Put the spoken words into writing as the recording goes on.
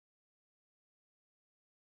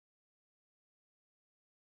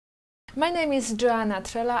My name is Joanna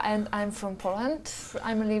Trela and I'm from Poland.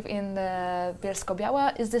 I live in the Bielsko.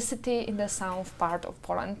 Biala is the city in the south part of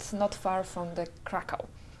Poland, not far from the Krakow.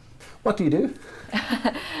 What do you do?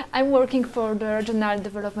 I'm working for the Regional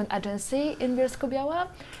Development Agency in Bielsko Biała,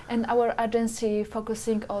 and our agency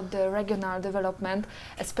focusing on the regional development,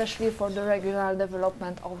 especially for the regional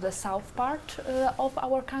development of the south part of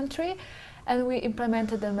our country. And we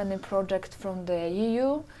implemented many projects from the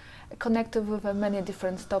EU, connected with many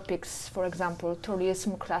different topics, for example,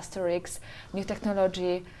 tourism, clustering, new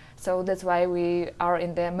technology. So that's why we are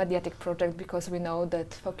in the Medi TIC project, because we know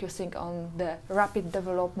that focusing on the rapid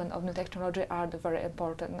development of new technology are very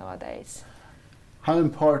important nowadays. How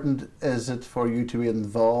important is it for you to be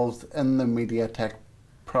involved in the Medi TIC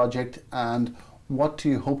project, and what do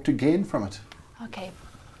you hope to gain from it? Okay,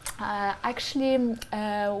 actually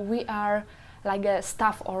we are like a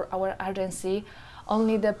staff or our agency,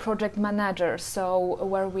 only the project manager, so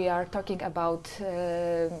where we are talking about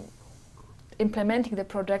implementing the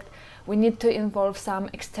project, we need to involve some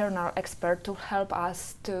external expert to help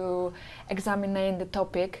us to examine the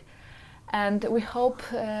topic, and we hope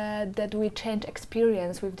that we change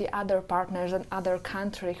experience with the other partners and other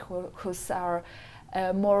countries who are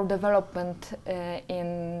more development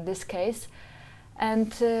in this case,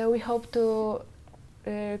 and we hope to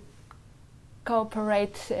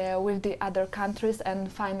cooperate with the other countries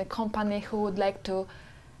and find a company who would like to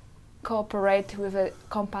cooperate with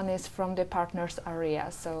companies from the partners area.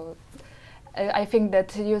 So I think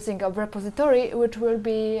that using a repository, which will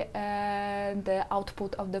be the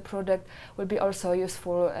output of the project, will be also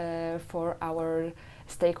useful for our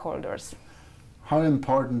stakeholders. How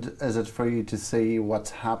important is it for you to see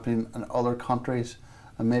what's happening in other countries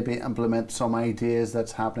and maybe implement some ideas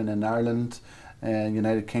that's happening in Ireland,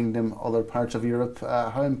 United Kingdom, other parts of Europe?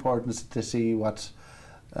 How important is it to see what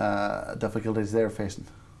difficulties they're facing?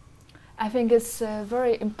 I think it's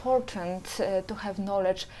very important to have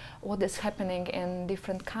knowledge what is happening in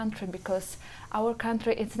different countries, because our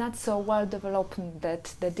country is not so well developed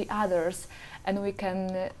that the others, and we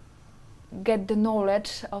can get the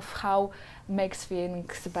knowledge of how makes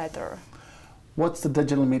things better. What's the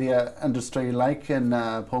digital media industry like in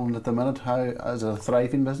Poland at the minute? How is it a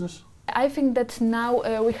thriving business? I think that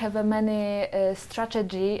now we have many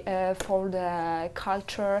strategy for the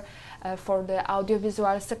culture, for the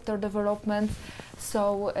audiovisual sector development.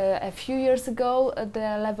 So a few years ago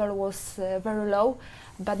the level was very low,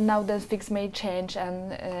 but now the things may change,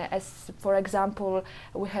 and as for example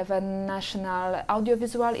we have a National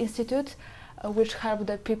Audiovisual Institute which help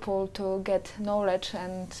the people to get knowledge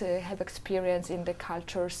and have experience in the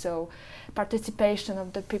culture. So participation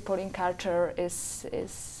of the people in culture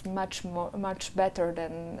is much better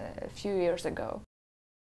than a few years ago.